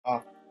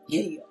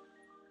Yeah.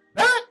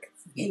 Back,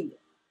 Yeah.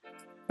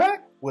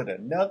 back with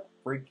another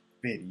freak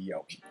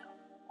video.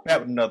 Back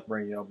with another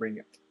video,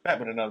 back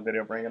with another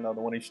video, bring another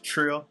one of these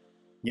trill.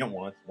 Hit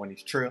once, one of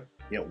these trill,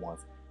 hit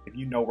once. If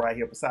you know right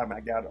here beside me,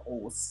 I got an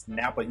old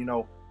snapper, you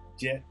know,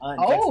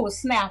 Old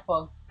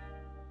snapper.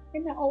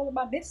 Ain't that old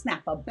about this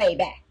snapper,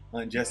 baby.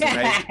 Jesse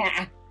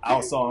May.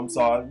 I'm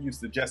sorry, I used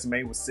to Jesse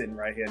May was sitting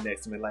right here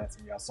next to me last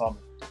time y'all saw me.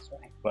 That's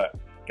right. But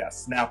got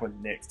snapper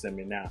next to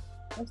me now.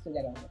 Let's do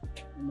that over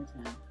in this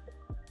time.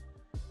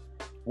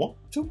 1,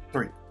 2,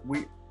 3.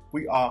 We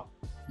are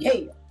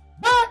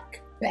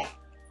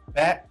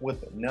back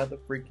with another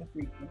freaking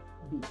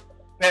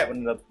back with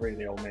another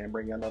video, man.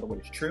 Bring you another one.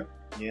 It's trip.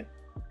 Yeah.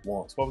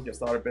 Once before we get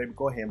started, baby,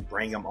 go ahead and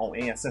bring them on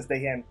in since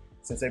they've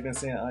been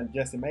seeing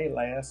Jesse May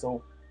last,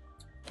 so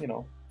you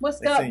know.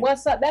 What's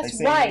up?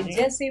 That's right.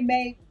 Jesse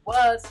May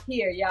was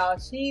here, y'all.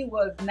 She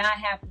was not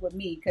happy with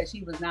me because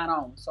she was not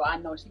on. So I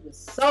know she was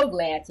so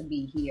glad to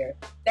be here.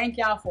 Thank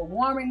y'all for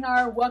warming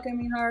her,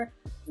 welcoming her,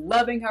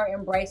 loving her,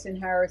 embracing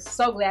her.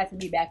 So glad to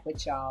be back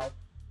with y'all.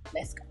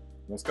 Let's go.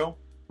 Let's go.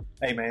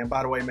 Hey, man,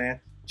 by the way, man,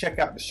 check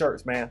out the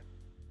shirts, man.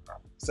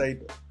 Say,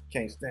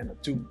 can't stand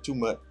it too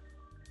much.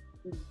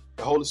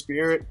 The Holy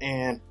Spirit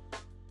and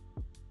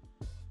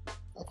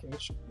it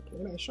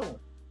ain't showing.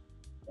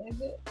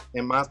 Is it?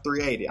 In my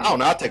 380. I don't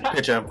know. I'll take a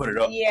picture and put it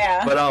up.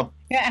 Yeah. But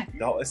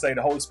let's say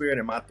the Holy Spirit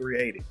in my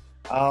 380.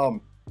 All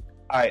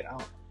right.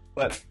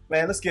 But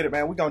man, let's get it,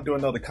 man. We're gonna do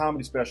another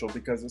comedy special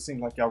because it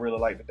seems like y'all really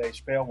like the Dave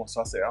Chappelle one.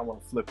 So I said I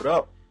want to flip it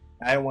up.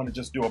 I didn't want to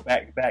just do a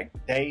back-to-back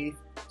Dave.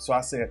 So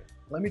I said,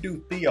 let me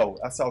do Theo.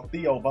 I saw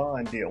Theo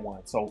Vaughn did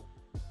one. So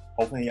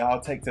hopefully y'all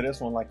take to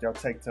this one like y'all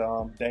take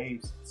to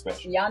Dave's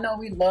special. Y'all know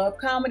we love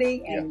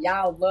comedy, and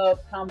y'all love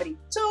comedy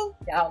too.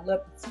 Y'all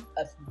love to see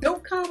us do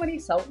comedy,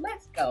 so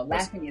let's go.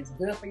 Laughing is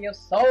good for your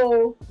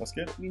soul. Let's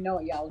get it. You know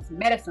it, y'all. It's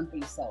medicine for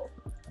your soul.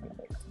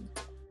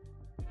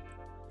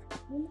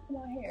 Look at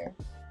my hair.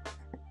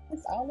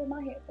 It's all in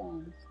my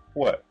headphones.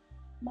 What?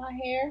 My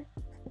hair.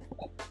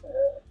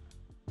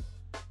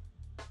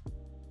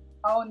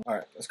 Oh, no. All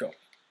right, let's go.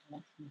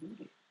 Let's do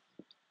this.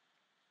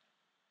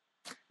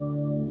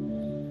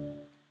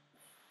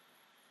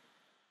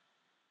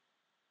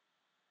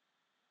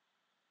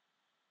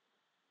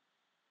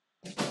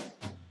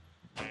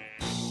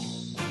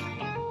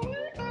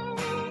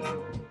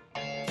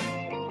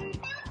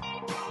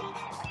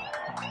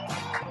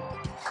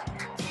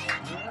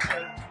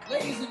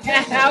 Ladies and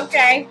gentlemen,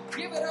 Okay.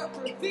 give it up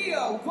for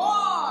Theo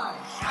Vaughn.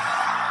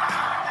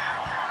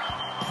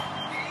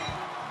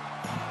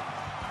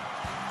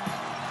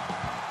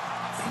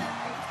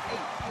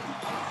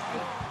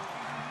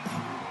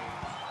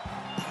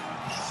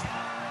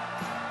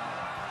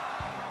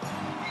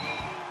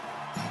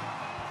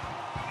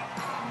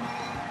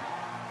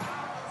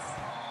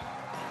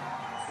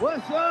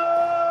 What's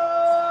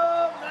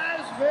up,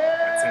 Nashville?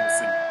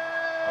 Tennessee.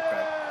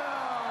 Okay.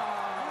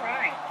 All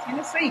right.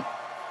 Tennessee.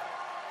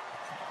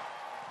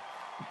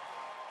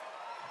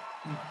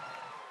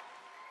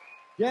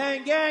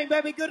 Gang, gang,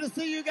 baby, good to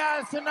see you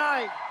guys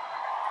tonight.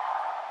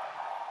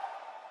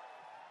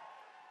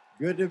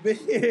 Good to be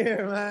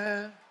here,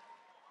 man.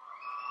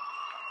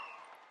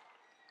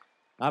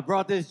 I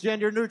brought this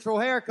gender-neutral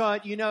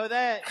haircut, you know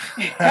that.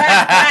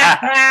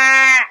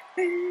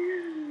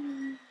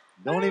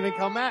 Don't even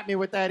come at me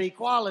with that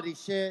equality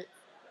shit.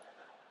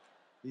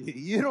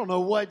 You don't know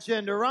what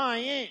gender I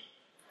am.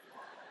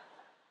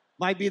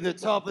 Might be the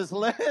toughest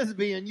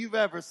lesbian you've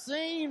ever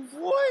seen,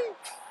 boy.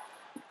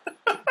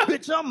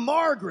 Bitch, I'm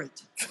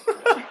Margaret.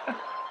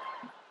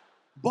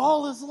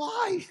 Ball is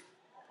life.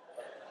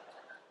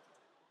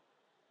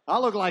 I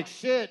look like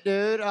shit,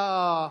 dude.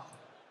 Yeah,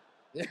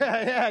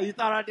 you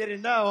thought I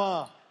didn't know,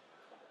 huh?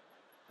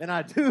 And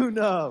I do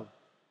know.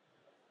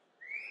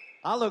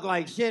 I look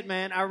like shit,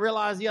 man. I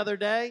realized the other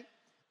day,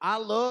 I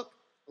look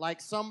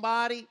like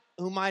somebody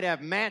who might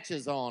have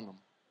matches on them.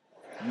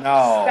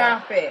 No.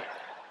 Stop it.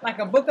 Like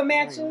a book of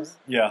matches?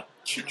 Yeah.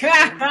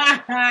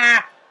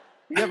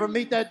 You ever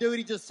meet that dude,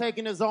 he just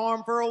taking his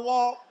arm for a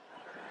walk?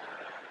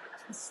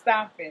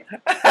 Stop it.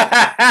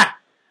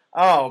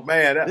 Oh,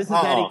 man. This is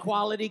that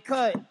equality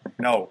cut.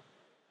 No.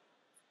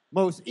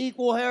 Most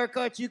equal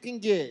haircut you can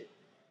get.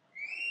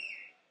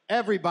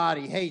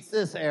 Everybody hates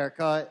this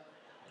haircut.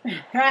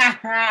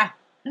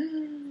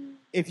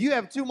 If you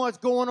have too much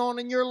going on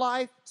in your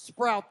life,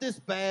 sprout this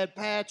bad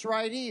patch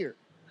right here.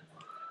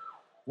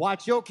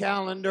 Watch your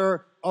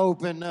calendar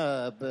open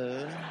up.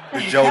 The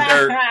Joe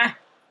Dirt.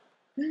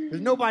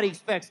 Because nobody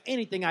expects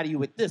anything out of you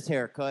with this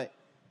haircut.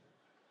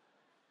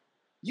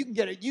 You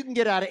can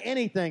get out of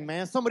anything,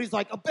 man. Somebody's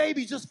like, a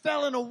baby just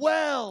fell in a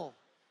well.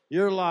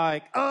 You're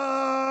like,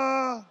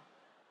 I'm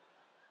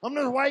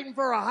just waiting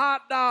for a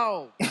hot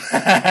dog.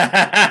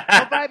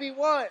 A baby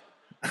what?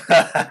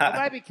 A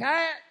baby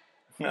cat?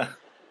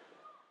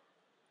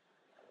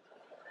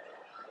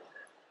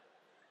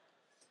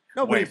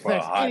 Nobody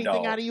expects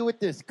anything out of you with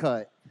this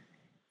cut.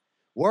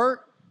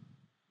 Work?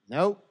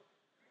 Nope.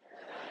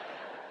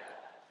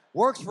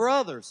 Works for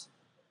others.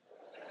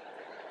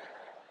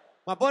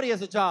 My buddy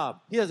has a job.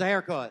 He has a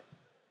haircut.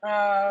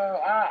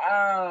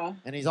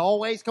 And he's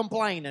always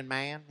complaining,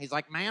 man. He's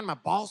like, man, my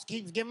boss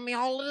keeps giving me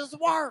all of this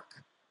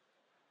work.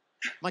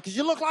 I'm like, 'cause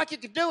you look like you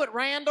could do it,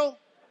 Randall.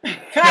 You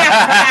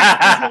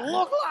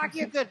look like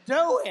you could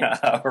do it.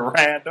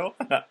 Randall.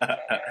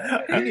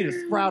 You need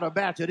to sprout a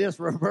batch of this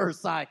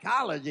reverse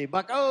psychology,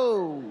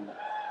 bucko.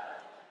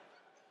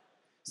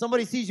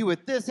 Somebody sees you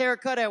with this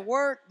haircut at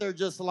work, they're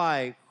just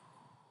like,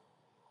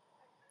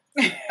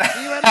 see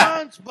you at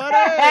lunch, buddy.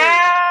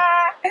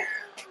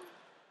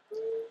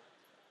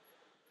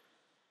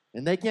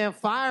 And they can't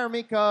fire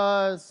me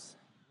because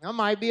I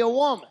might be a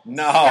woman.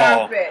 No.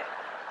 Stop it.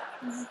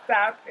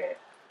 Stop it.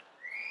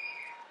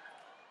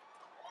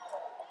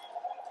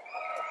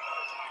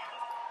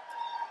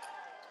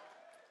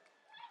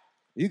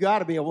 You got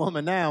to be a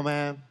woman now,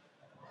 man.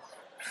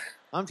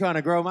 I'm trying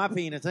to grow my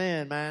penis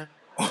in, man.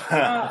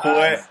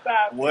 What?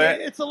 What?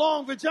 It's a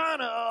long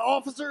vagina,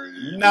 officer.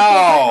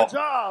 No.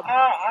 Job.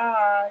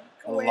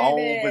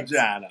 Long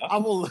vagina. I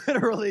will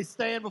literally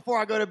stand before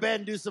I go to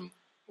bed and do some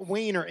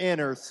wiener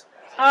inners.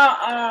 Cut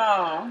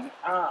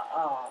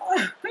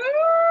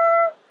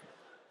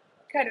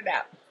it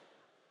out.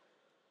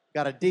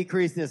 Got to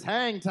decrease this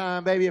hang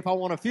time, baby, if I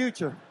want a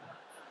future.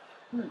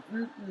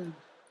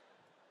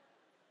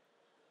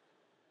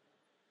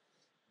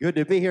 Good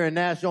to be here in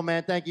Nashville,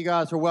 man. Thank you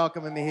guys for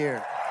welcoming me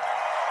here.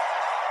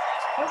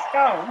 Let's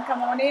go.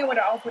 Come on in with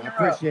an open I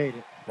appreciate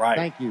it. Right.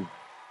 Thank you.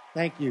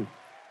 Thank you.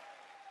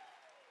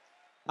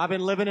 I've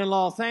been living in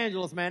Los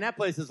Angeles, man. That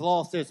place has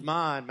lost its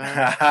mind,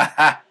 man.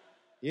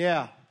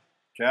 Yeah.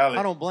 Cali.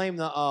 I don't blame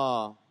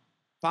the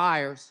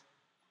fires.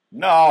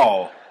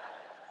 No.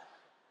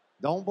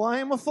 Don't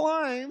blame a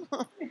flame.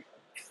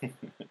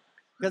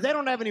 Because they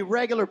don't have any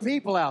regular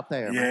people out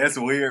there. Yeah, it's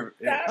weird.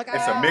 Like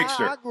It's a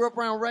mixture. I grew up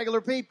around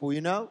regular people, you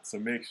know? It's a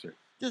mixture.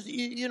 Just,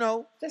 you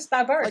know. Just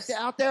diverse. Like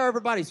out there,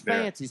 everybody's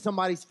Yeah. fancy.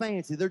 Somebody's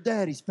fancy. Their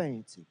daddy's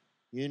fancy,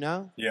 you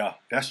know? Yeah,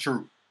 that's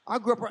true. I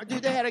grew up,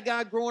 dude, they had a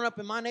guy growing up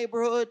in my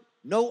neighborhood,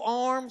 no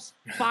arms,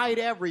 fight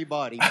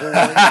everybody, boys.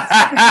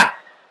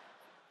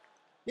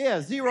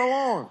 Yeah, 0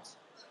 arms.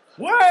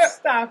 What?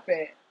 Stop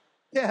it.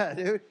 Yeah,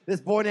 dude. This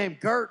boy named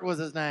Gert was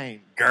his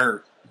name.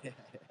 Gert.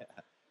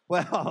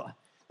 Well,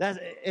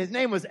 his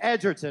name was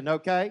Edgerton,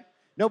 okay?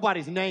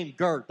 Nobody's named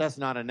Gert. That's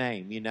not a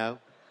name, you know?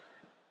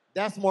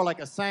 That's more like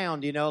a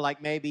sound, you know,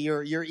 like maybe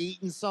you're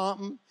eating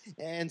something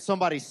and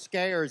somebody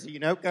scares you,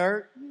 know,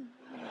 Gert?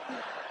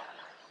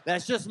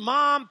 That's just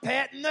mom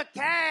petting the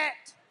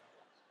cat.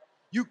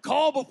 You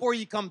call before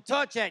you come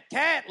touch that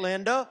cat,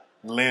 Linda.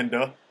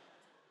 Linda.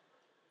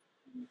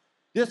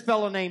 This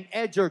fellow named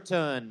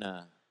Edgerton.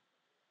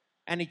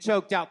 And he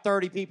choked out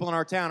 30 people in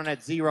our town and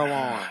had 0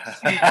 arms.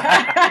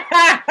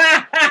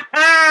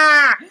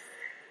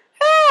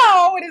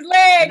 Oh, with his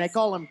legs. And they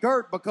call him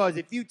Gert because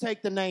if you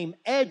take the name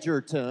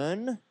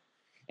Edgerton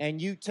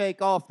and you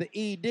take off the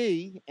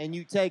ED and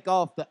you take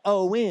off the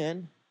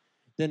ON,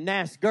 then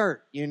that's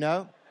Gert, you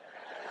know?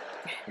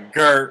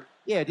 Gert.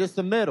 Yeah, just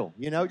the middle,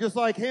 you know? Just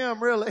like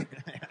him, really.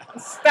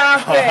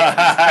 Stop it.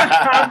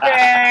 Stop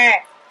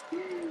it.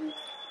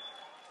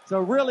 So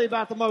really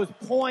about the most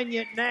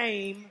poignant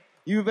name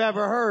you've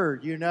ever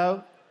heard, you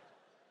know?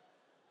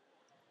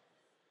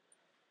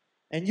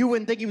 And you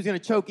wouldn't think he was going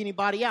to choke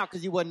anybody out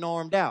because he wasn't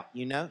armed out,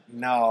 you know?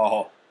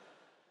 No.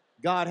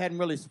 God hadn't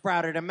really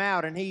sprouted him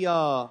out, and he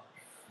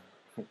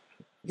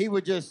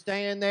would just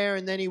stand there,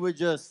 and then he would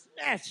just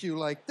snatch you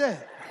like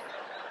that.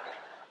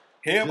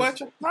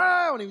 Headbutt you?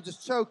 Pow, and he would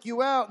just choke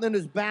you out, and then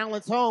just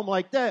balance home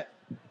like that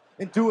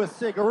and do a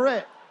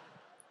cigarette.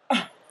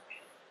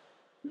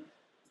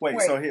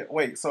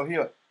 So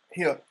he'll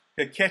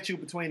catch you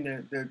between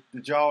the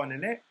jaw and the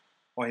neck,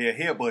 or he'll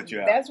headbutt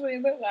you out. That's what he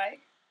looked like.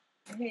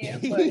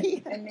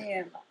 Headbutt, and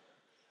then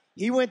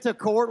He went to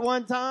court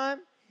one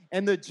time,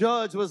 and the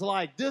judge was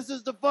like, "This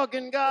is the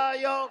fucking guy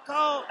y'all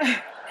caught."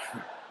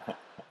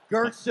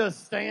 Gert's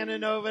just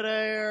standing over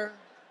there.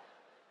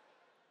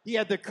 He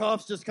had the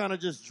cuffs just kind of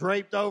just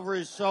draped over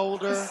his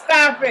shoulder.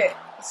 Stop it.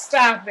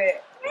 Stop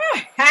it.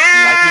 Like he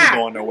ain't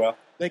going nowhere.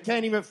 They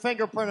can't even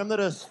fingerprint him. They're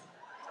just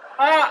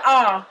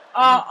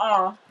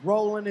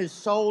rolling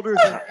his shoulders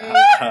and ink.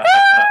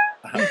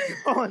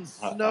 He's drawing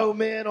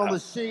snowmen on the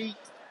sheet.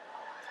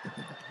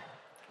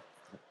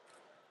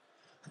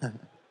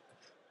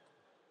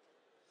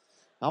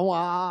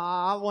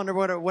 I wonder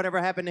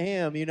whatever happened to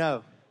him, you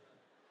know.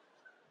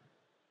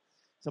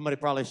 Somebody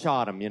probably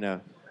shot him, you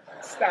know.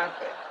 Stop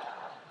it.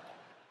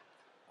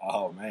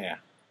 Oh, man.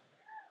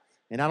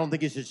 And I don't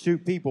think you should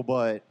shoot people,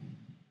 but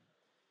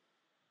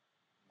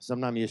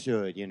sometimes you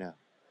should, you know.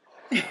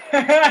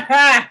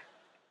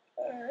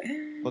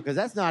 Because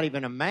that's not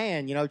even a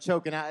man, you know,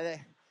 choking out.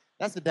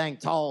 That's a dang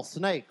tall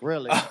snake,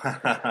 really.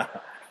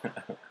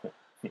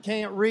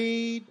 Can't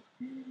read,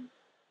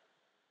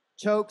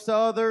 chokes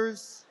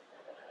others.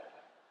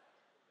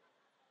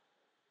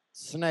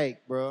 Snake,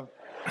 bro.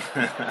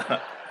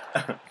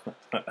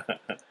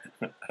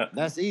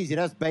 That's easy.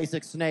 That's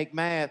basic snake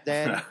math,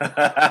 Daddy.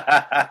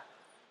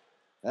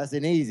 That's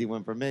an easy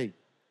one for me.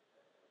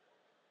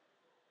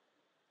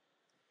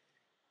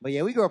 But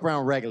yeah, we grew up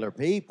around regular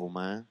people,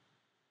 man.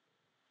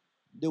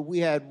 We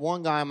had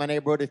one guy in my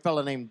neighborhood, a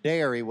fella named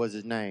Derry was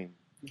his name.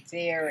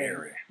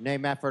 Derry.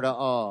 Named after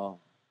the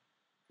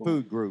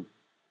food group.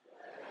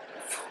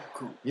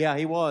 Yeah,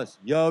 he was.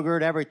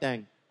 Yogurt,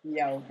 everything.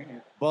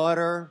 Yogurt.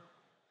 Butter.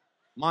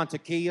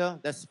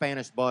 Mantequilla. That's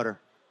Spanish butter.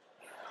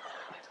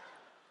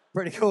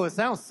 Pretty cool. It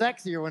sounds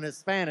sexier when it's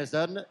Spanish,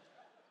 doesn't it?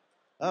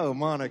 Oh,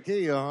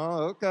 mantequilla,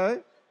 huh? Okay.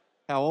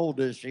 How old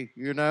is she,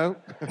 you know?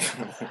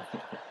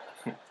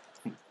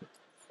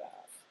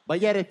 But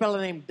yeah, a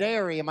fella named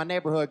Derry in my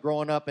neighborhood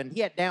growing up, and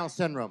he had Down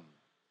syndrome.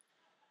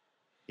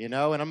 You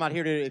know, and I'm not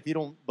here to, if you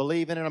don't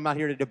believe in it, I'm not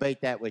here to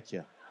debate that with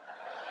you.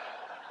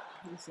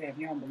 He said if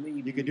you don't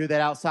believe You can do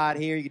that outside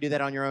here, you can do that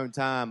on your own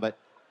time, but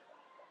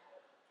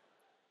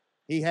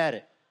he had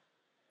it.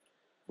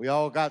 We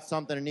all got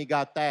something, and he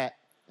got that.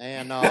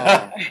 And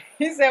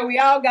he said we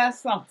all got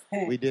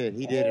something. We did.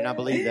 He did, and I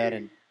believe that.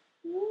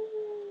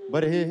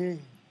 But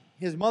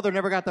his mother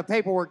never got the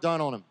paperwork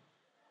done on him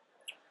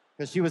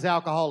because she was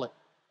alcoholic.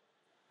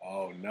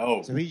 Oh,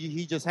 no. So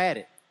he just had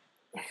it.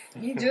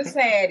 He just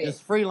had it.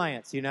 Just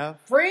freelance, you know?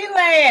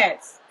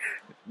 Freelance.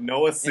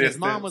 No assistance. And his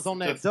mom was on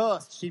that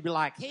dust. She'd be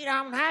like, he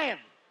don't have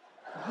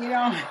it. He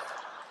don't.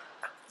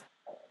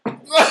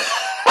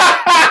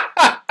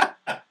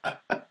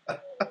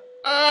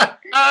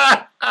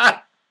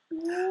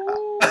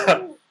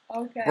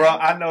 Okay. Bro,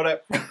 I know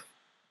that.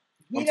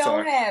 He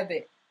don't have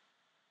it.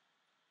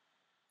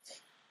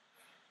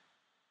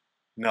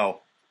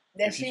 No.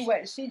 That she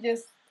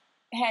just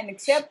hadn't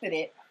accepted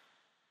it.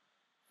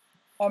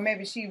 Or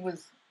maybe she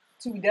was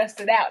too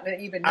dusted out to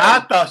even know. I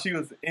thought she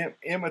was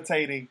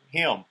imitating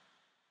him.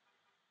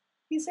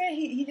 He said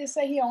he just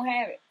said he don't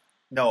have it.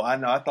 No, I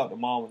know. I thought the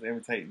mom was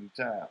imitating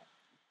the child.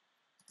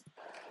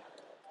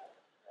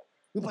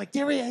 We're like,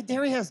 Derry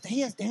has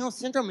Down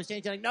syndrome. And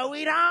she's like, no,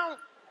 he don't.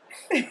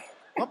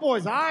 My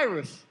boy's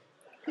Irish.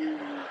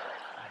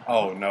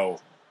 Oh, no.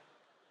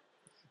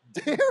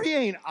 Derry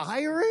ain't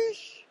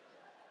Irish?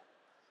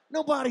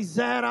 Nobody's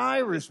that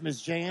Irish,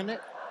 Miss Janet.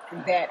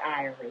 That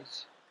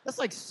Irish. That's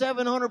like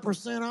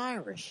 700%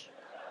 Irish.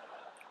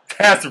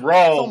 That's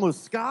wrong. It's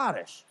almost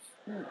Scottish.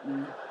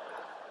 Mm-mm.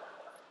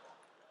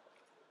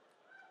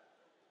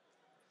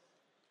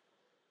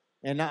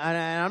 And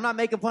I'm not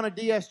making fun of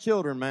DS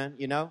children, man,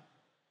 you know?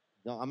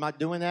 No, I'm not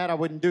doing that. I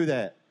wouldn't do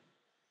that.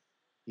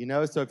 You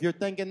know, so if you're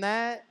thinking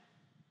that,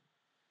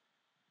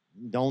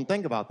 don't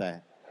think about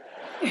that.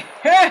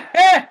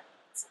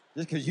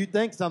 Just because you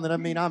think something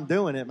doesn't mean I'm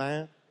doing it,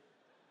 man.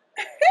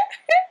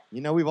 You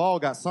know, we've all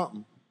got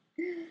something.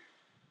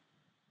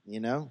 You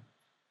know?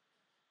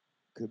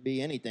 Could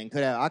be anything.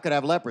 I could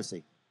have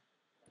leprosy.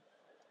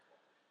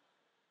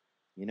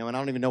 You know, and I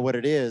don't even know what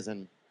it is,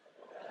 and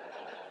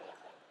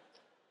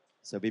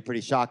so it'd be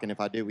pretty shocking if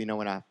I do. You know,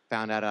 when I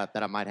found out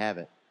that I might have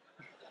it.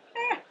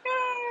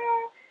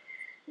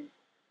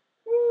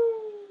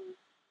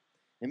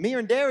 And me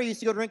and Derry used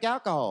to go drink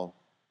alcohol.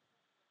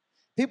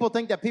 People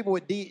think that people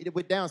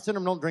with Down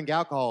syndrome don't drink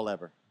alcohol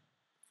ever.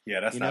 Yeah,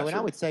 that's not true. And I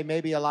would say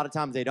maybe a lot of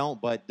times they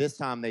don't, but this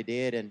time they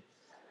did, and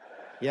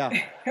yeah.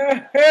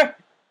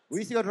 We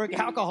used to go drink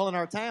alcohol in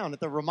our town,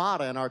 at the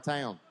Ramada in our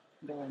town.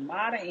 The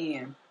Ramada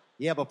Inn.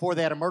 Yeah, before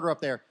they had a murder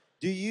up there.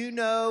 Do you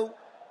know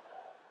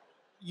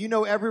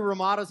every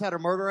Ramada's had a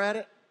murder at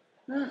it?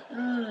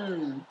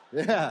 Mm-mm.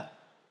 Yeah.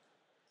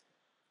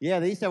 Yeah,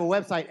 they used to have a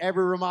website,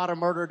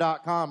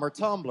 everyramadamurder.com or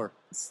Tumblr.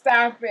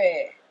 Stop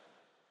it.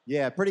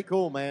 Yeah, pretty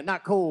cool, man.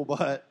 Not cool,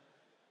 but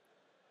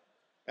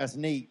that's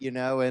neat, you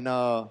know. And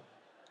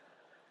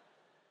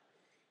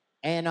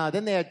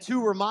then they had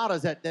two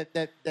Ramadas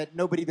that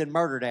nobody been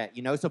murdered at,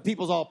 you know. So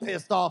people's all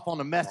pissed off on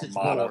the message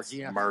boards,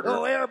 you know. Murder.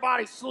 Oh,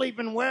 everybody's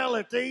sleeping well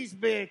at these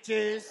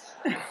bitches.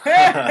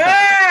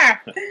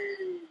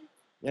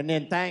 And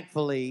then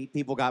thankfully,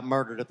 people got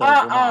murdered at those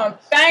Ramadas.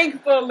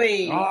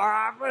 Thankfully.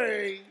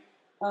 R.I.P.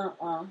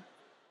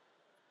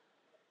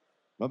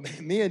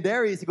 But me and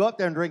Derry used to go up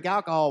there and drink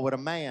alcohol with a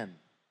man.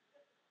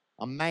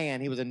 A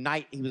man. He was a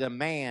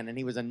man, and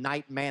he was a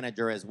night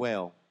manager as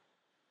well.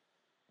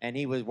 And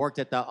he worked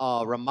at the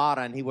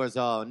Ramada, and he was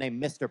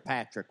named Mr.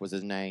 Patrick was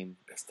his name.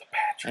 Mr.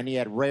 Patrick. And he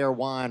had rare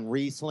wine,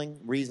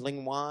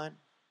 Riesling wine,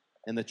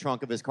 in the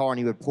trunk of his car, and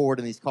he would pour it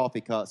in these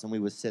coffee cups, and we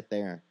would sit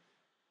there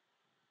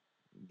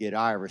and get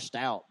Irish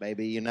stout,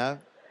 baby, you know?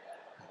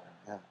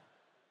 Yeah.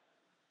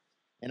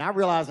 And I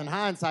realized in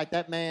hindsight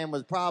that man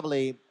was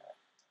probably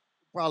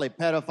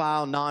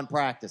pedophile,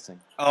 non-practicing.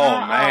 Oh,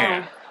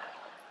 man.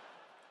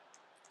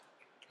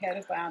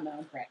 Pedophile,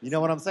 non-practicing. You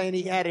know what I'm saying?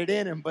 He had it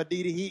in him, but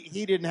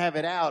he didn't have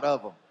it out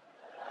of him.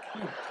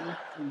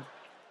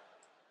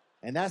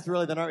 And that's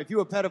really if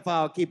you're a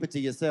pedophile, keep it to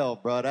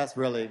yourself, bro. That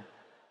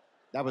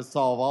would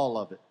solve all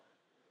of it.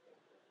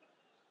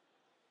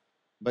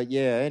 But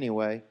yeah,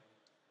 anyway.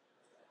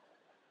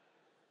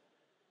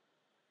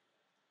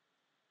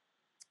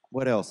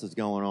 What else is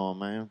going on,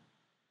 man?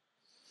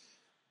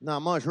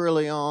 Not much,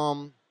 really.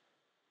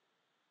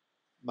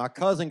 My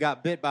cousin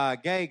got bit by a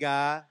gay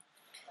guy.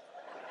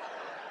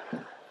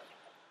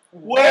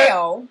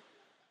 Well,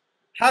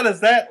 how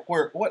does that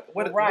work? What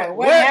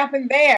happened there?